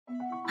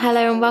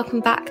Hello and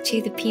welcome back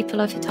to the People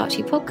of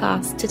Hitachi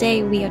podcast.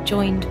 Today we are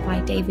joined by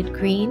David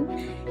Green.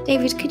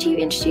 David, could you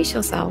introduce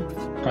yourself?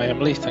 Hi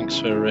Emily, thanks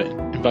for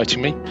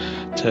inviting me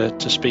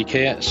to speak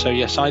here. So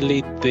yes, I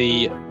lead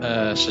the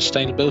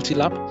Sustainability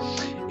Lab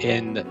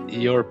in the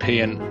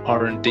European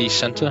R&D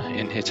Centre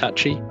in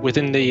Hitachi.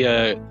 Within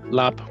the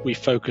lab, we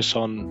focus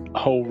on a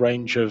whole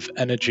range of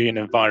energy and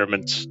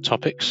environment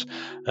topics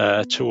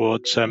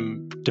towards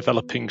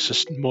developing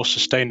more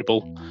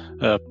sustainable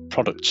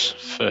products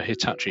for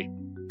Hitachi.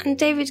 And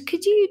David,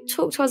 could you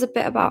talk to us a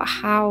bit about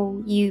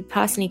how you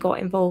personally got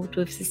involved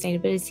with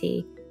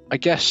sustainability? I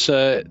guess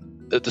at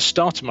the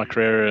start of my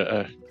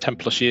career 10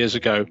 plus years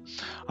ago,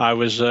 I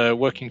was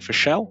working for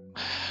Shell,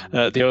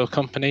 the oil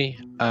company,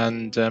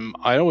 and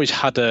I always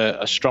had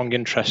a strong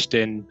interest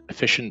in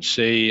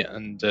efficiency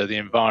and the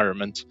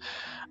environment.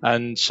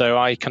 And so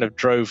I kind of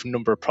drove a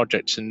number of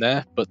projects in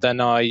there, but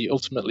then I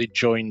ultimately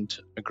joined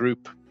a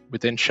group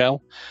within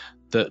Shell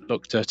that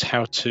looked at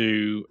how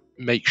to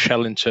make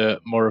Shell into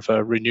more of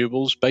a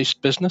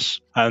renewables-based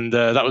business. And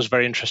that was a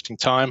very interesting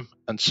time.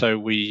 And so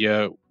we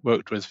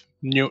worked with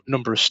a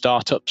number of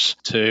startups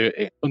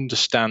to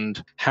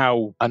understand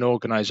how an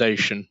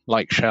organization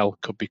like Shell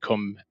could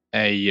become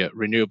a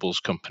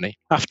renewables company.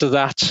 After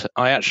that,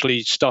 I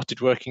actually started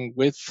working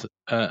with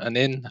and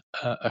in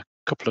a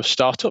couple of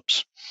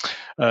startups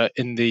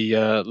in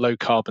the low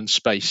carbon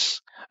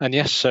space. And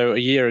yes, so a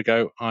year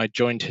ago, I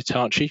joined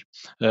Hitachi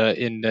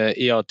in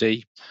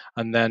ERD,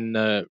 and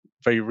then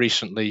very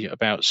recently,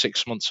 about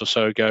 6 months or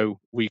so ago,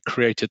 we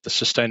created the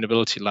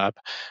Sustainability Lab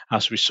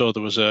as we saw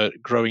there was a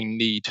growing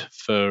need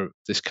for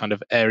this kind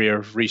of area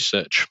of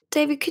research.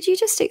 David, could you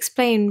just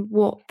explain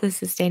what the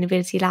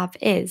Sustainability Lab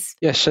is?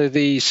 Yes, so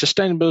the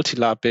Sustainability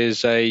Lab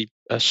is a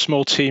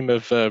small team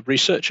of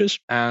researchers,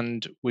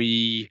 and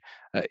we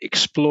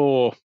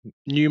explore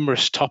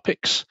numerous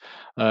topics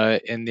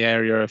in the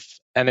area of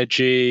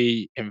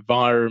energy,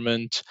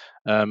 environment,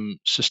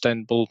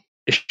 sustainable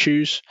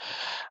issues.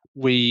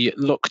 We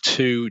look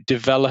to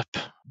develop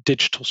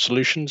digital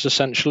solutions,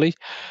 essentially,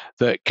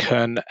 that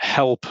can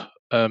help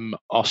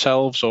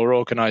ourselves or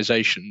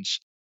organizations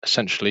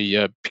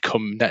essentially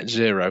become net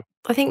zero.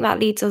 I think that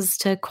leads us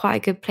to quite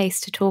a good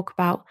place to talk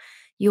about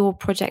your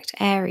project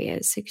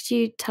areas. So could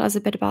you tell us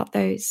a bit about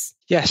those?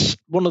 Yes,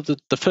 one of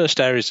the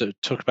first areas that we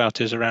talk about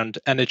is around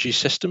energy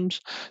systems.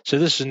 So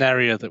this is an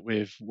area that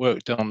we've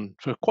worked on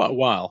for quite a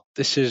while.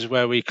 This is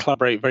where we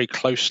collaborate very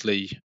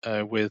closely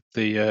with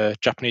the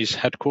Japanese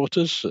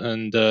headquarters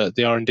and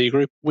the R&D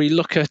group. We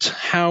look at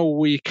how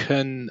we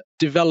can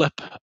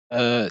develop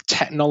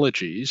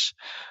technologies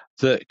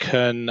that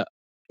can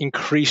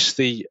increase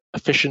the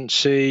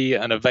efficiency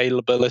and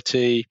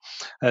availability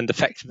and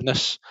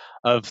effectiveness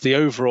of the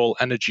overall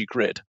energy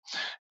grid.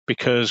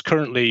 Because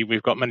currently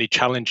we've got many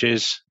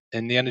challenges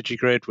in the energy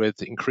grid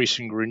with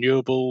increasing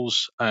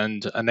renewables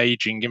and an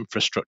aging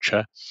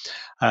infrastructure,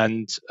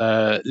 and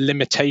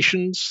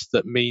limitations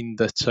that mean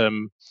that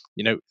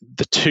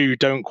the two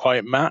don't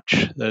quite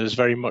match. There's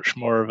very much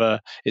more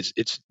of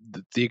it's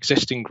the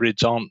existing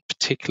grids aren't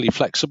particularly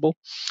flexible,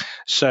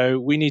 so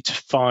we need to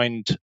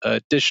find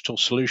digital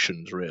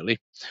solutions really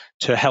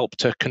to help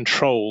to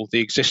control the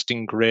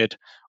existing grid,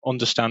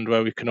 understand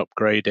where we can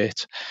upgrade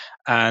it,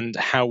 and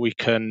how we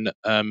can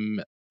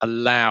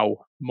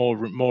allow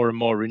more and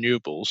more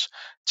renewables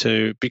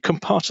to become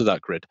part of that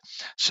grid.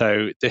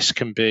 So this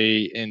can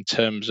be in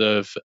terms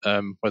of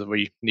whether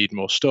we need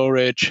more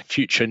storage,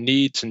 future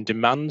needs and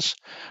demands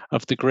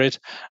of the grid,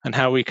 and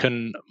how we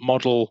can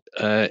model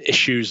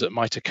issues that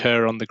might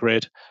occur on the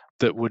grid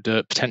that would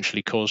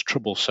potentially cause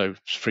trouble. So,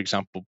 for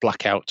example,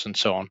 blackouts and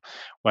so on,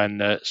 when,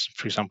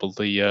 for example,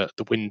 the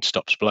wind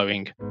stops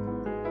blowing.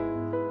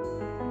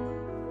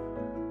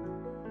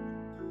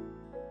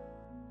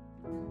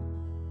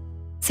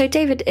 So,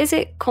 David, is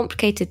it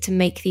complicated to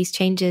make these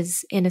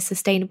changes in a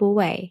sustainable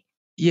way?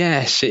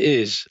 Yes, it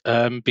is,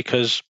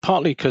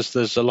 partly because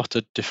there's a lot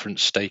of different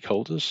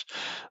stakeholders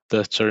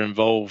that are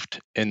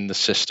involved in the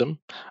system,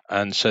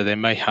 and so they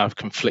may have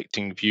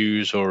conflicting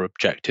views or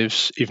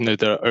objectives, even though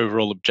their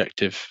overall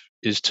objective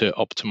is to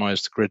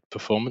optimize the grid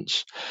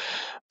performance.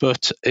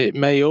 But it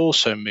may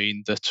also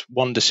mean that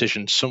one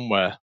decision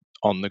somewhere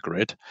on the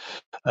grid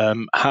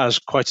has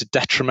quite a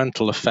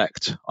detrimental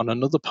effect on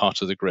another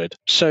part of the grid.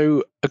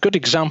 So a good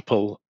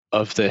example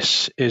of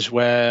this is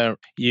where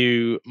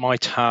you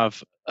might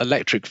have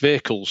electric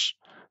vehicles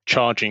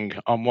charging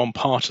on one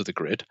part of the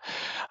grid,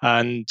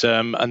 and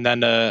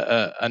then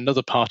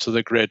another part of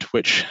the grid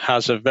which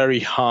has a very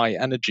high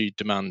energy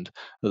demand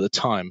at the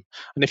time.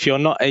 And if you're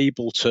not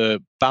able to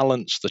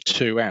balance the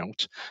two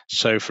out,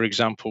 so for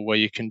example, where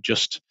you can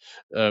just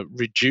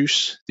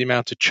reduce the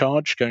amount of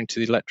charge going to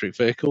the electric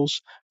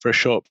vehicles for a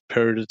short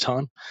period of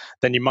time,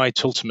 then you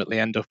might ultimately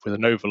end up with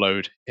an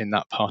overload in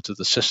that part of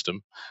the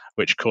system,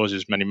 which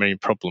causes many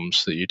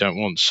problems that you don't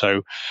want.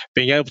 So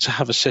being able to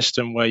have a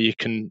system where you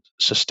can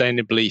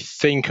sustainably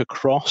think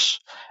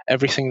across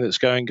everything that's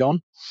going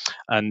on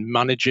and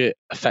manage it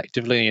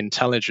effectively,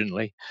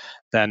 intelligently,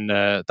 then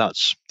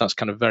that's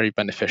kind of very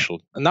beneficial.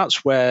 And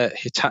that's where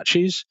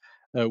Hitachi's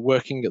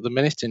working at the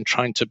minute in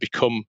trying to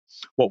become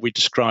what we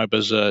describe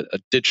as a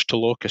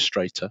digital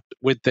orchestrator.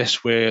 With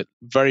this, we're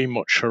very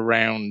much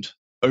around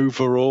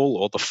overall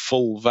or the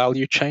full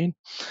value chain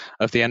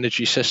of the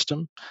energy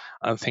system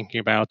and thinking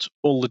about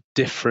all the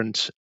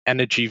different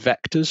energy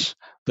vectors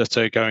that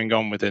are going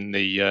on within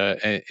the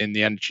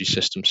energy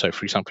system. So,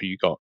 for example, you've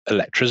got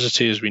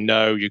electricity, as we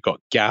know, you've got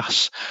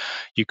gas,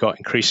 you've got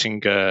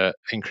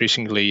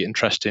increasingly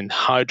interest in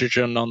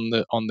hydrogen on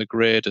the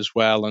grid as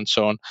well, and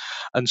so on.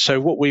 And so,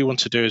 what we want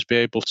to do is be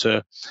able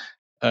to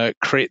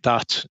create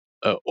that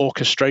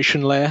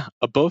orchestration layer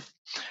above,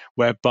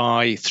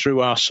 whereby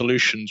through our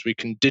solutions we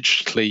can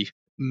digitally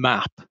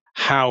map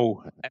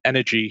how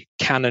energy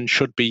can and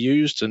should be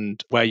used,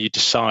 and where you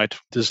decide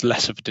there's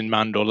less of a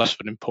demand or less of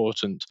an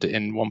importance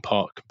in one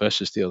part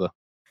versus the other.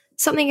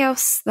 Something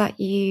else that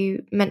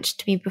you mentioned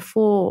to me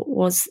before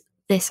was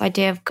this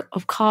idea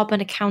of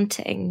carbon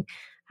accounting.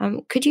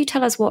 Could you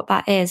tell us what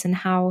that is and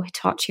how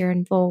Hitachi are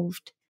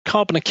involved?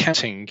 Carbon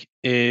accounting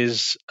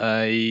is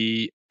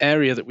a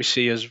area that we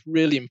see as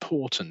really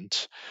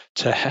important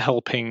to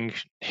helping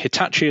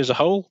Hitachi as a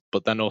whole,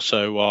 but then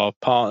also our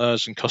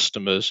partners and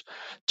customers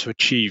to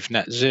achieve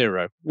net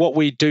zero. What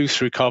we do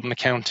through carbon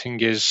accounting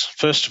is,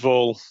 first of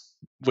all,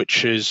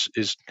 which is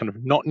kind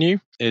of not new,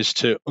 is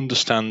to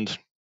understand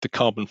the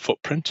carbon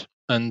footprint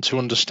and to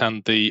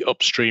understand the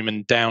upstream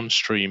and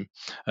downstream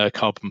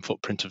carbon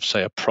footprint of,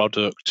 say, a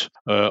product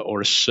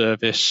or a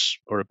service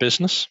or a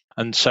business.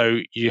 And so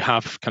you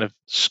have kind of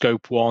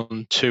scope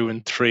 1, 2,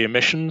 and 3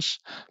 emissions.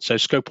 So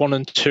scope 1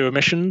 and 2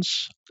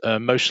 emissions,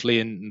 mostly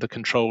in the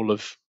control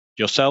of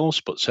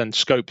yourselves, but then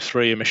scope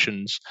 3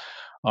 emissions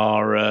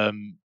are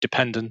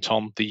dependent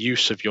on the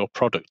use of your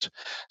product.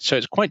 So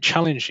it's quite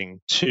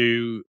challenging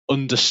to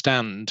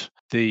understand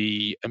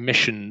the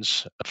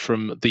emissions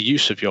from the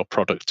use of your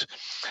product.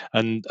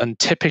 And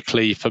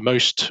typically for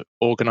most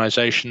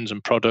organizations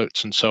and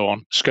products and so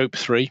on, scope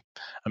 3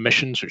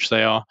 emissions, which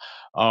they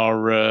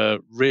are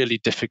really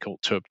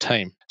difficult to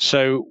obtain.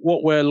 So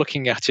what we're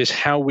looking at is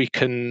how we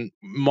can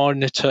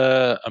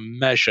monitor and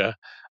measure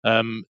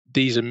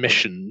these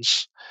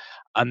emissions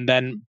and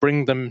then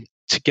bring them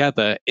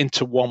together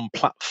into one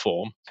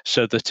platform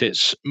so that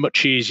it's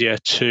much easier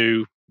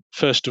to,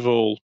 first of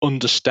all,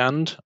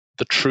 understand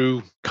the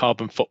true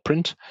carbon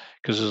footprint,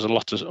 because there's a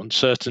lot of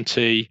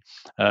uncertainty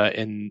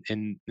in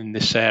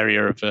this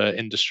area of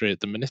industry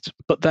at the minute.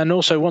 But then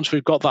also, once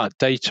we've got that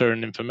data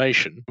and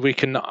information, we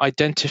can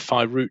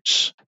identify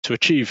routes to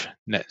achieve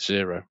net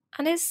zero.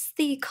 And is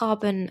the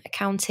carbon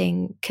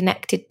accounting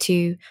connected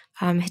to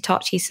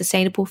Hitachi's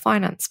sustainable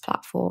finance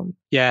platform?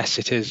 Yes,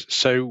 it is.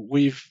 So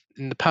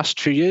in the past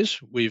few years,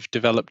 we've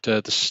developed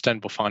the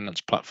Sustainable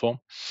Finance Platform.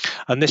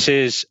 And this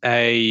is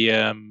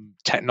a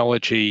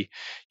technology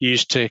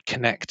used to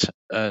connect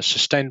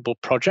sustainable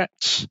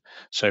projects.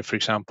 So, for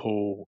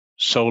example,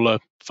 solar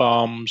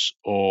farms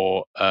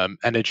or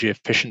energy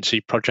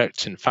efficiency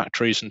projects in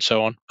factories and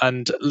so on,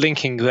 and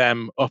linking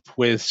them up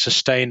with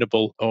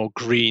sustainable or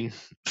green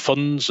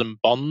funds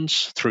and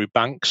bonds through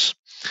banks.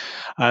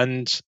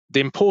 And the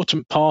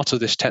important part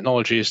of this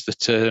technology is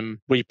that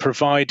we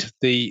provide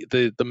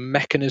the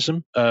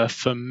mechanism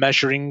for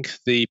measuring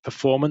the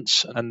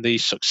performance and the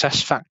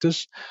success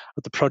factors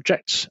of the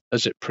projects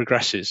as it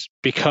progresses.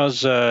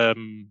 Because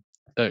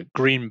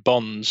green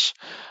bonds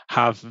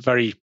have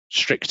very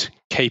strict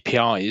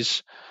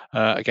KPIs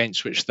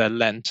against which they're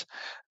lent,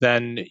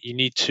 then you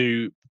need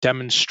to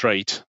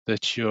demonstrate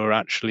that you're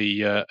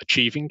actually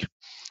achieving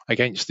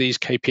against these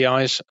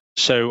KPIs.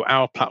 So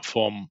our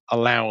platform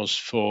allows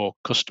for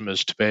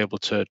customers to be able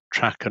to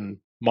track and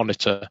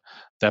monitor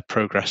their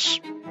progress.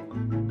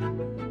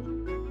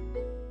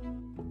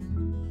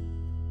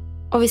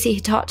 Obviously,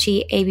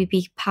 Hitachi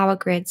ABB Power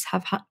Grids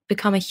have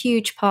become a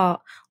huge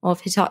part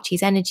of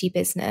Hitachi's energy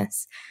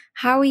business.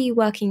 How are you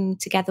working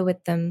together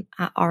with them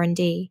at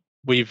R&D?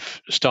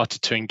 We've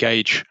started to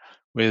engage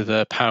with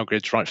Power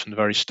Grids right from the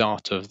very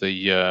start of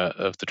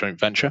the joint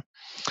venture.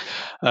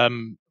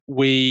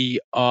 We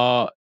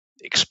are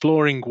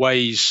exploring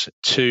ways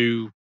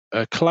to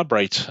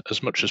collaborate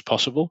as much as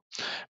possible,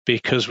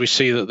 because we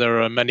see that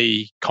there are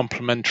many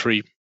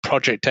complementary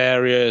project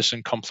areas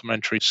and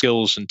complementary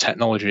skills and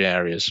technology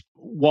areas.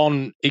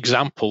 One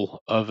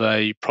example of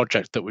a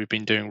project that we've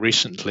been doing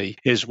recently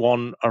is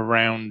one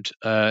around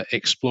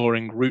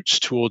exploring routes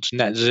towards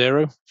net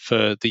zero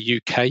for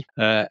the UK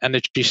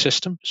energy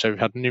system. So we've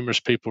had numerous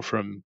people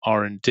from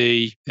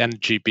R&D,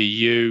 Energy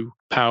BU,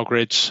 Power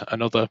Grids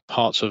and other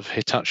parts of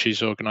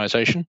Hitachi's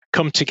organisation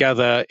come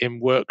together in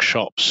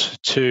workshops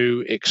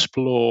to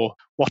explore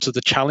what are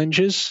the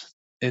challenges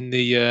in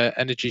the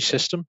energy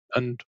system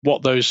and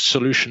what those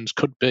solutions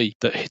could be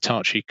that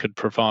Hitachi could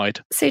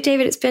provide. So,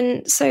 David, it's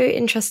been so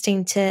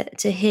interesting to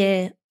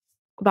hear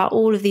about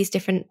all of these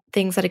different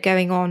things that are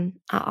going on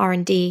at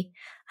R&D.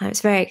 It's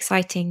a very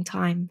exciting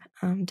time,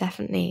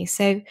 definitely.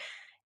 So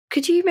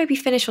could you maybe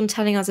finish on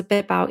telling us a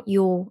bit about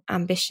your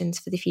ambitions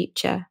for the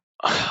future?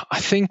 I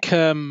think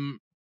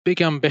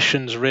big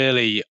ambitions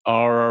really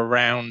are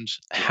around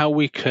how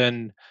we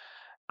can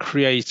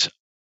create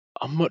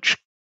a much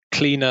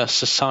cleaner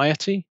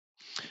society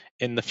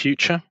in the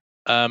future,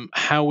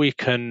 how we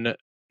can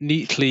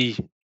neatly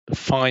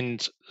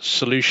find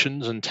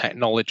solutions and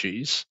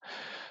technologies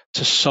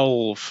to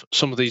solve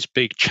some of these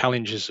big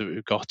challenges that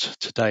we've got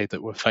today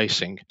that we're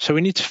facing. So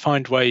we need to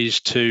find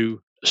ways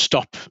to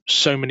stop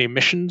so many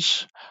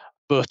emissions,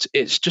 but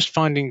it's just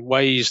finding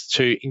ways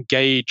to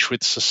engage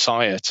with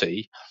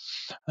society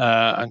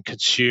and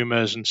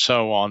consumers and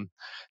so on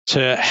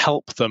to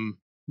help them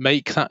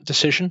make that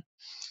decision.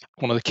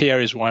 One of the key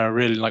areas why I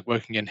really like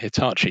working in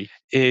Hitachi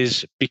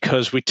is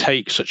because we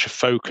take such a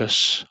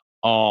focus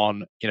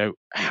on,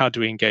 how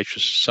do we engage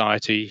with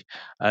society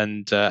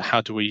and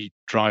how do we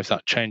drive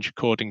that change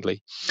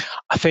accordingly.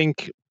 I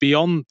think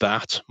beyond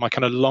that, my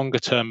kind of longer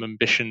term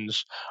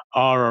ambitions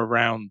are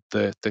around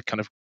the kind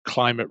of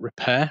climate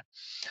repair,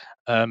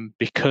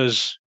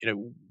 because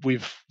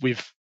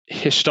we've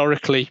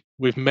historically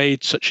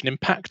made such an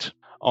impact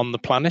on the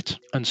planet,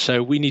 and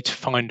so we need to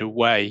find a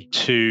way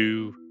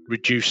to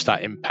reduce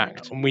that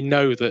impact. And we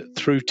know that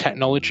through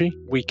technology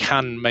we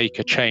can make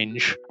a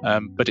change,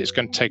 but it's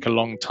going to take a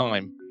long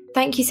time.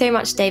 Thank you so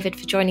much, David,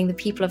 for joining the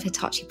People of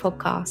Hitachi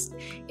podcast.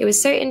 It was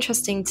so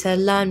interesting to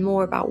learn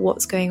more about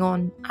what's going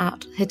on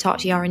at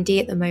Hitachi R&D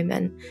at the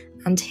moment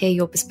and to hear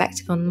your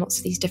perspective on lots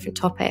of these different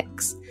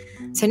topics.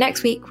 So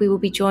next week, we will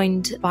be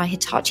joined by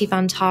Hitachi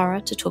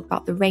Vantara to talk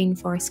about the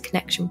Rainforest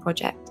Connection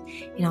project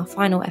in our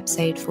final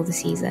episode for the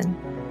season.